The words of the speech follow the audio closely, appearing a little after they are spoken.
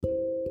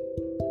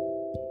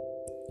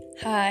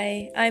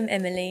Hi, I'm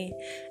Emily,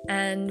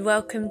 and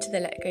welcome to the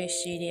Letgo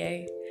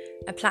studio,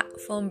 a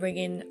platform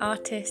bringing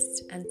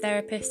artists and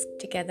therapists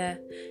together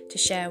to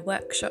share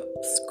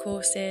workshops,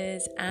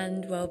 courses,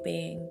 and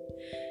well-being,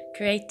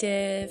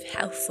 creative,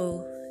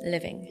 healthful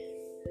living.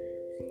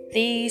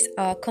 These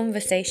are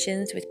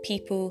conversations with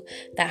people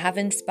that have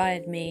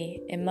inspired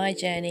me in my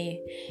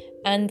journey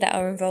and that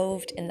are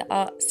involved in the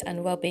arts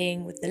and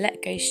well-being with the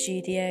Letgo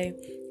studio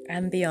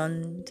and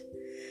beyond,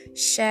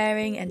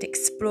 sharing and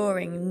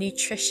exploring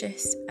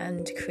nutritious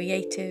and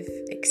creative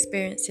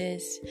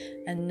experiences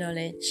and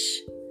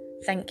knowledge.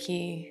 Thank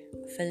you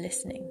for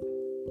listening.